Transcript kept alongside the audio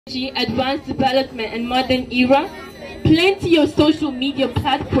advanced development, and modern era, plenty of social media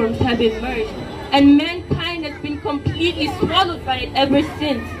platforms have emerged, and mankind has been completely swallowed by it ever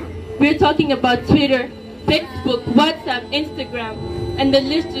since. We're talking about Twitter, Facebook, WhatsApp, Instagram, and the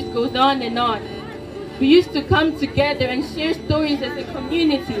list just goes on and on. We used to come together and share stories as a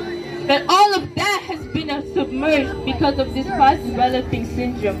community, but all of that has been submerged because of this fast-developing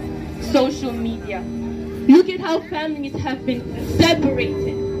syndrome, social media. Look at how families have been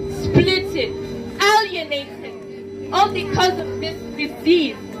separated, splitted, alienated, all because of this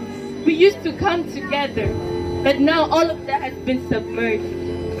disease. We used to come together, but now all of that has been submerged.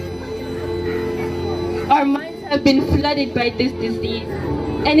 Our minds have been flooded by this disease,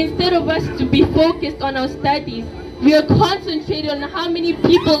 and instead of us to be focused on our studies, we are concentrated on how many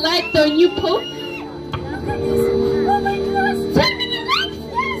people liked our new post. Oh my gosh, 10 million likes!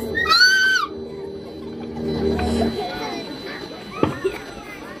 Yes!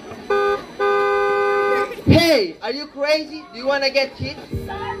 Hey, are you crazy? Do you want to get kids?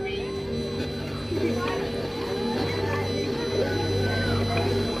 Sorry.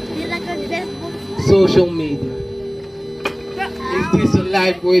 Social media. Is this a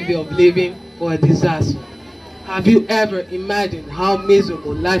life worthy of living or a disaster? Have you ever imagined how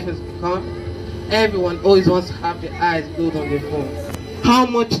miserable life has become? Everyone always wants to have their eyes glued on their phone. How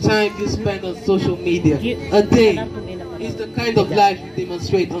much time do you spend on social media? A day. Is the kind of life you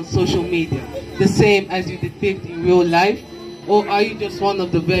demonstrate on social media the same as you depict in real life? Or are you just one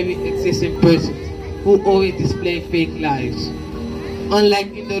of the very existing persons who always display fake lives?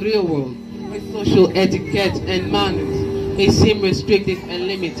 Unlike in the real world, where social etiquette and manners may seem restrictive and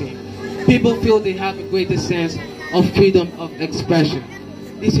limiting, people feel they have a greater sense of freedom of expression.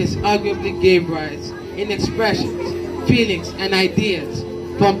 This has arguably gave rise in expressions, feelings, and ideas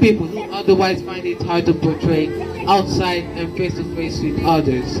from people who otherwise find it hard to portray outside and face-to-face with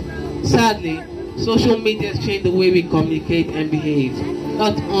others. Sadly, social media has changed the way we communicate and behave,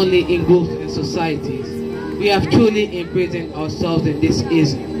 not only in groups and societies. We have truly imprisoned ourselves in this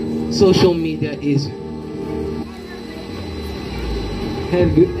ism, social media ism.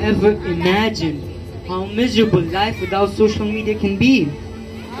 Have you ever imagined how miserable life without social media can be?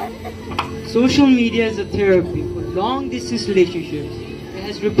 Social media is a therapy for long-distance relationships that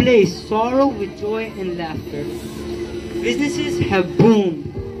has replaced sorrow with joy and laughter. Businesses have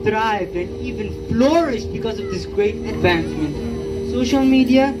boomed, thrived, and even flourished because of this great advancement. Social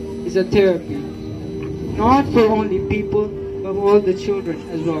media is a therapy, not for only people, but for all the children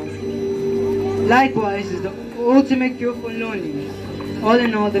as well. Likewise, is the ultimate cure for loneliness. All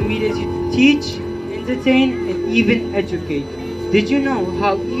in all, the media is to teach, entertain, and even educate. Did you know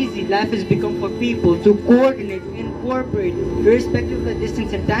how easy life has become for people to coordinate and cooperate irrespective of the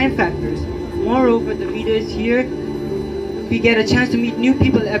distance and time factors? Moreover, the media is here. We get a chance to meet new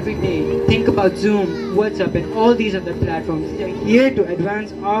people every day. Think about Zoom, WhatsApp, and all these other platforms. They're here to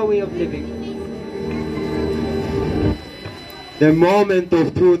advance our way of living. The moment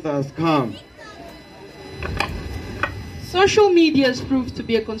of truth has come. Social media has proved to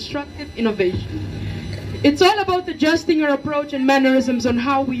be a constructive innovation. It's all about adjusting our approach and mannerisms on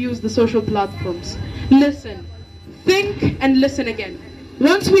how we use the social platforms. Listen, think, and listen again.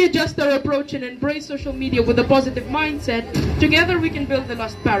 Once we adjust our approach and embrace social media with a positive mindset, together we can build the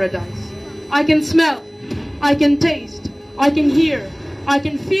lost paradise. I can smell, I can taste, I can hear, I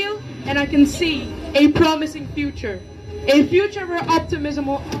can feel, and I can see a promising future. A future where optimism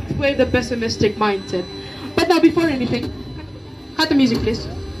will outweigh the pessimistic mindset. But now, before anything, cut the music, please.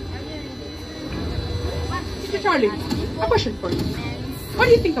 Mr. Charlie, a question for you. What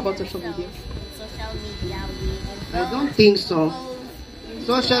do you think about social media? I don't think so.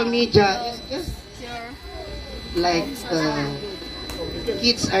 Social media is just like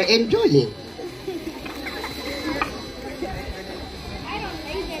kids are enjoying.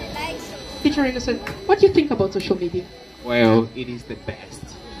 Teacher Innocent, what do you think about social media? Well, it is the best.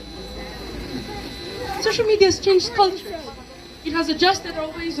 Social media has changed cultures. It has adjusted our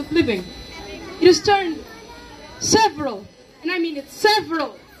ways of living. It has turned several, and I mean it,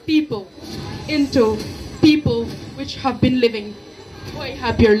 several people into people which have been living way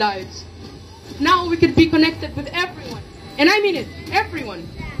happier lives. Now we could be connected with everyone, and I mean it, everyone.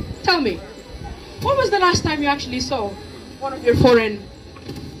 Tell me, when was the last time you actually saw one of your foreign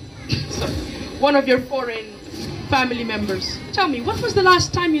family members? Tell me, when was the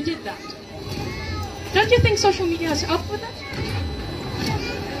last time you did that? Don't you think social media has helped with that?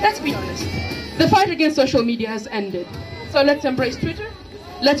 Let's be honest. The fight against social media has ended. So let's embrace Twitter,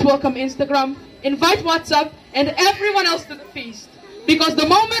 let's welcome Instagram, invite WhatsApp, and everyone else to the feast. Because the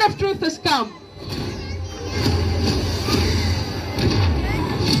moment of truth has come.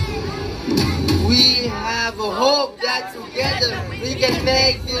 have a hope that together we can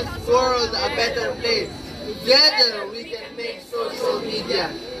make this world a better place. Together we can make social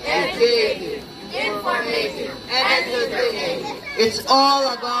media educative, informative, and entertaining. It's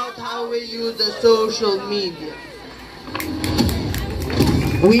all about how we use the social media.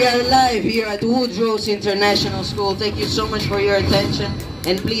 We are live here at Woodrose International School. Thank you so much for your attention,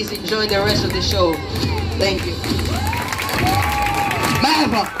 and please enjoy the rest of the show. Thank you.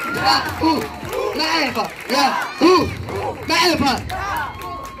 Merhaba. Ya. Merhaba. Ya. Merhaba.